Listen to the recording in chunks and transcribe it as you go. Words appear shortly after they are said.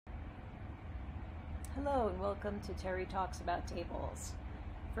Hello and welcome to Terry Talks About Tables.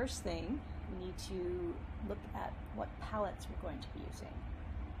 First thing, we need to look at what palettes we're going to be using.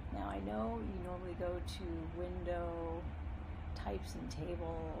 Now I know you normally go to Window, Types and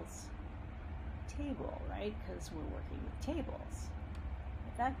Tables, Table, right? Because we're working with tables.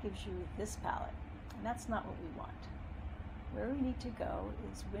 But that gives you this palette, and that's not what we want. Where we need to go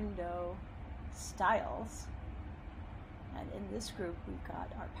is Window, Styles, and in this group, we've got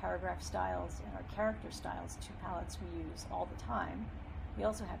our paragraph styles and our character styles, two palettes we use all the time. We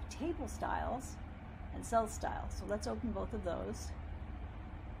also have table styles and cell styles. So let's open both of those.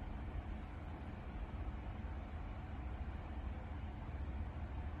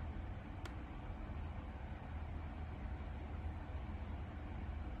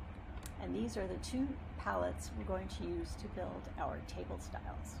 And these are the two palettes we're going to use to build our table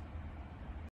styles.